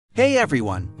Hey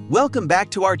everyone, welcome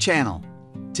back to our channel.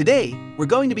 Today, we're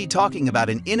going to be talking about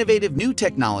an innovative new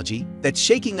technology that's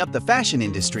shaking up the fashion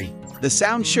industry, the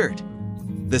sound shirt.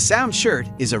 The sound shirt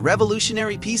is a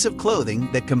revolutionary piece of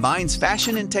clothing that combines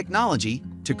fashion and technology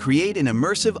to create an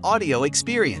immersive audio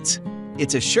experience.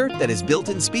 It's a shirt that has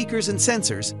built-in speakers and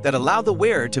sensors that allow the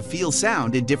wearer to feel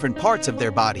sound in different parts of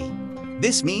their body.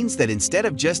 This means that instead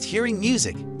of just hearing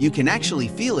music, you can actually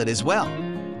feel it as well.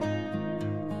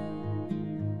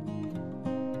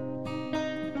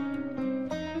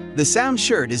 The sound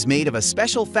shirt is made of a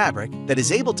special fabric that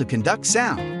is able to conduct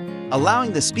sound,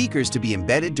 allowing the speakers to be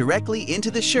embedded directly into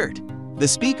the shirt. The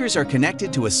speakers are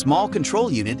connected to a small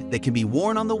control unit that can be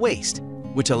worn on the waist,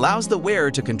 which allows the wearer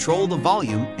to control the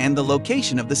volume and the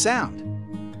location of the sound.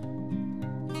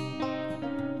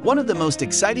 One of the most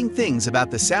exciting things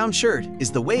about the sound shirt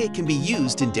is the way it can be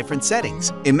used in different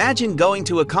settings. Imagine going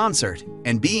to a concert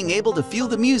and being able to feel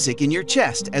the music in your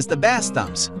chest as the bass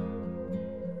thumps.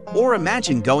 Or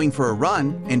imagine going for a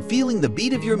run and feeling the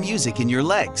beat of your music in your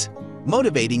legs,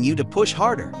 motivating you to push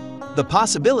harder. The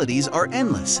possibilities are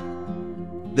endless.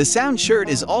 The sound shirt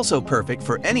is also perfect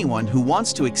for anyone who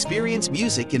wants to experience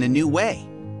music in a new way.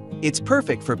 It's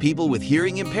perfect for people with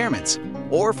hearing impairments,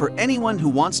 or for anyone who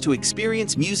wants to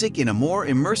experience music in a more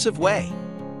immersive way.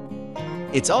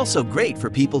 It's also great for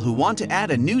people who want to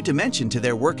add a new dimension to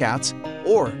their workouts,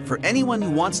 or for anyone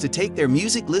who wants to take their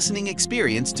music listening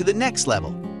experience to the next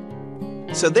level.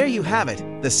 So there you have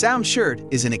it, the sound shirt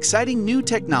is an exciting new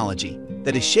technology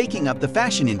that is shaking up the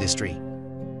fashion industry.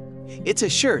 It's a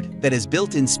shirt that has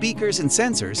built-in speakers and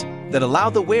sensors that allow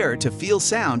the wearer to feel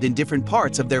sound in different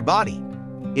parts of their body.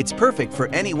 It's perfect for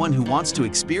anyone who wants to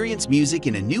experience music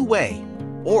in a new way,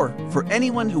 or for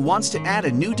anyone who wants to add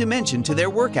a new dimension to their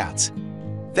workouts.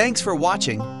 Thanks for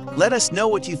watching. Let us know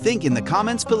what you think in the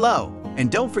comments below, and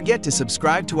don't forget to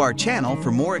subscribe to our channel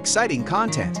for more exciting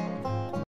content.